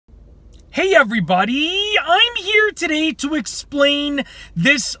Hey everybody, I'm here today to explain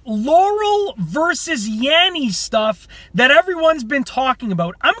this Laurel versus Yanny stuff that everyone's been talking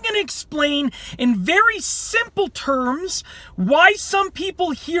about. I'm going to explain in very simple terms why some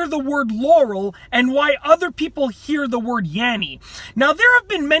people hear the word Laurel and why other people hear the word Yanny. Now, there have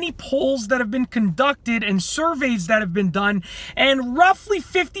been many polls that have been conducted and surveys that have been done, and roughly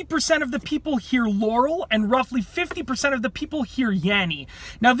 50% of the people hear Laurel and roughly 50% of the people hear Yanny.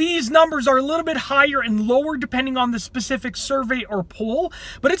 Now, these numbers are a little bit higher and lower depending on the specific survey or poll,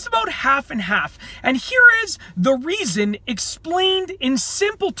 but it's about half and half. And here is the reason explained in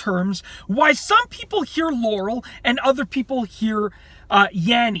simple terms why some people hear Laurel and other people hear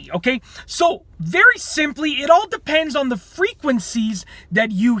Yanny, okay? So very simply, it all depends on the frequencies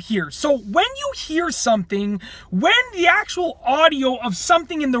that you hear. So when you hear something, when the actual audio of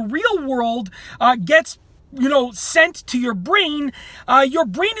something in the real world gets sent to your brain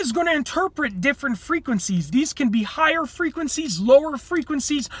is going to interpret different frequencies. These can be higher frequencies, lower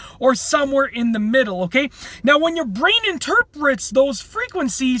frequencies, or somewhere in the middle, okay? Now, when your brain interprets those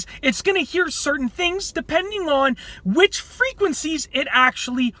frequencies, it's going to hear certain things depending on which frequencies it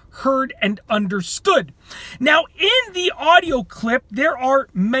actually heard and understood. Now, in the audio clip, there are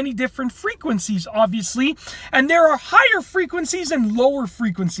many different frequencies, obviously, and there are higher frequencies and lower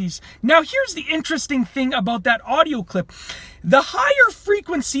frequencies. Now, here's the interesting thing about that audio clip. The higher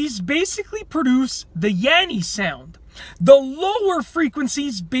frequencies basically produce the Yanny sound. The lower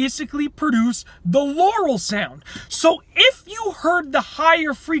frequencies basically produce the Laurel sound. So if you heard the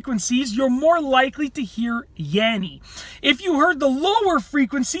higher frequencies, you're more likely to hear Yanny. If you heard the lower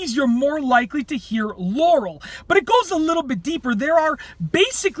frequencies, you're more likely to hear Laurel. But it goes a little bit deeper. There are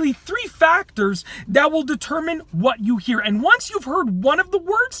basically three factors that will determine what you hear. And once you've heard one of the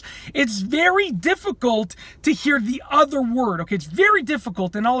words, it's very difficult to hear the other word. Okay, it's very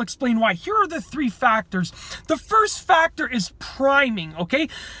difficult, and I'll explain why. Here are the three factors. The first factor is priming, okay?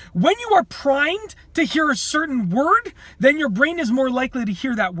 When you are primed to hear a certain word, then your brain is more likely to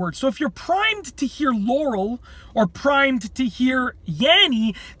hear that word. So if you're primed to hear Laurel or primed to hear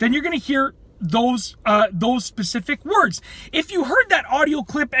Yanny, then you're going to hear those specific words. If you heard that audio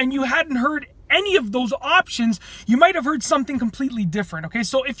clip and you hadn't heard any of those options, you might have heard something completely different, okay?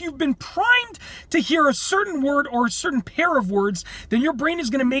 So if you've been primed to hear a certain word or a certain pair of words, then your brain is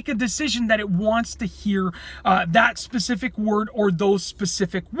going to make a decision that it wants to hear that specific word or those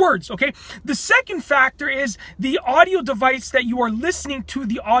specific words, okay? The second factor is the audio device that you are listening to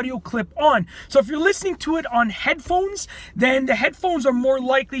the audio clip on. So if you're listening to it on headphones, then the headphones are more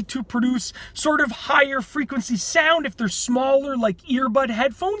likely to produce sort of higher frequency sound if they're smaller, like earbud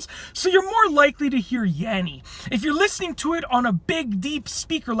headphones. So you're more likely to hear Yanny. If you're listening to it on a big, deep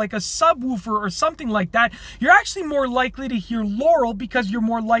speaker like a subwoofer or something like that, you're actually more likely to hear Laurel because you're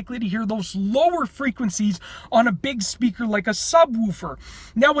more likely to hear those lower frequencies on a big speaker like a subwoofer.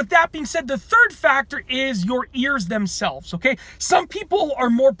 Now, with that being said, the third factor is your ears themselves, okay? Some people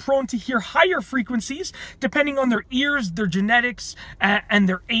are more prone to hear higher frequencies depending on their ears, their genetics, and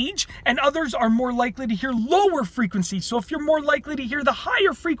their age, and others are more likely to hear lower frequencies. So if you're more likely to hear the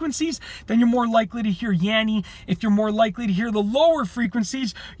higher frequencies, then you're more likely to hear Yanny. If you're more likely to hear the lower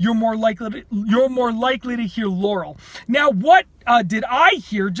frequencies, you're more likely to hear Laurel. Now, what did I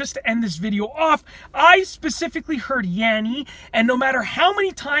hear? Just to end this video off, I specifically heard Yanny, and no matter how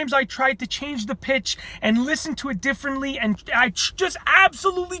many times I tried to change the pitch and listen to it differently, and I just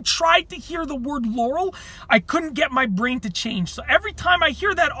absolutely tried to hear the word Laurel, I couldn't get my brain to change. So every time I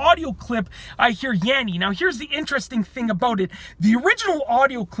hear that audio clip, I hear Yanny. Now, here's the interesting thing about it. The original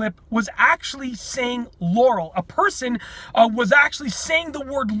audio clip was actually saying Laurel. A person was actually saying the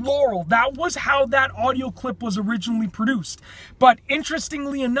word Laurel. That was how that audio clip was originally produced. But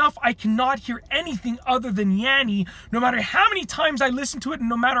interestingly enough, I cannot hear anything other than Yanny, no matter how many times I listen to it and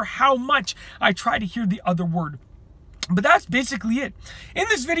no matter how much I try to hear the other word. But that's basically it. In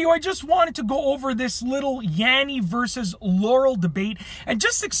this video, I just wanted to go over this little Yanny versus Laurel debate and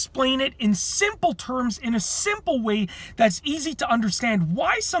just explain it in simple terms, in a simple way that's easy to understand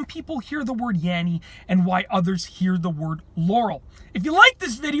why some people hear the word Yanny and why others hear the word Laurel. If you like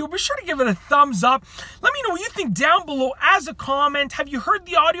this video, be sure to give it a thumbs up. Let me know what you think down below as a comment. Have you heard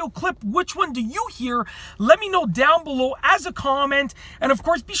the audio clip? Which one do you hear? Let me know down below as a comment. And of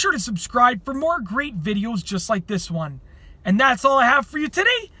course, be sure to subscribe for more great videos just like this one. And that's all I have for you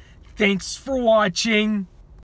today. Thanks for watching.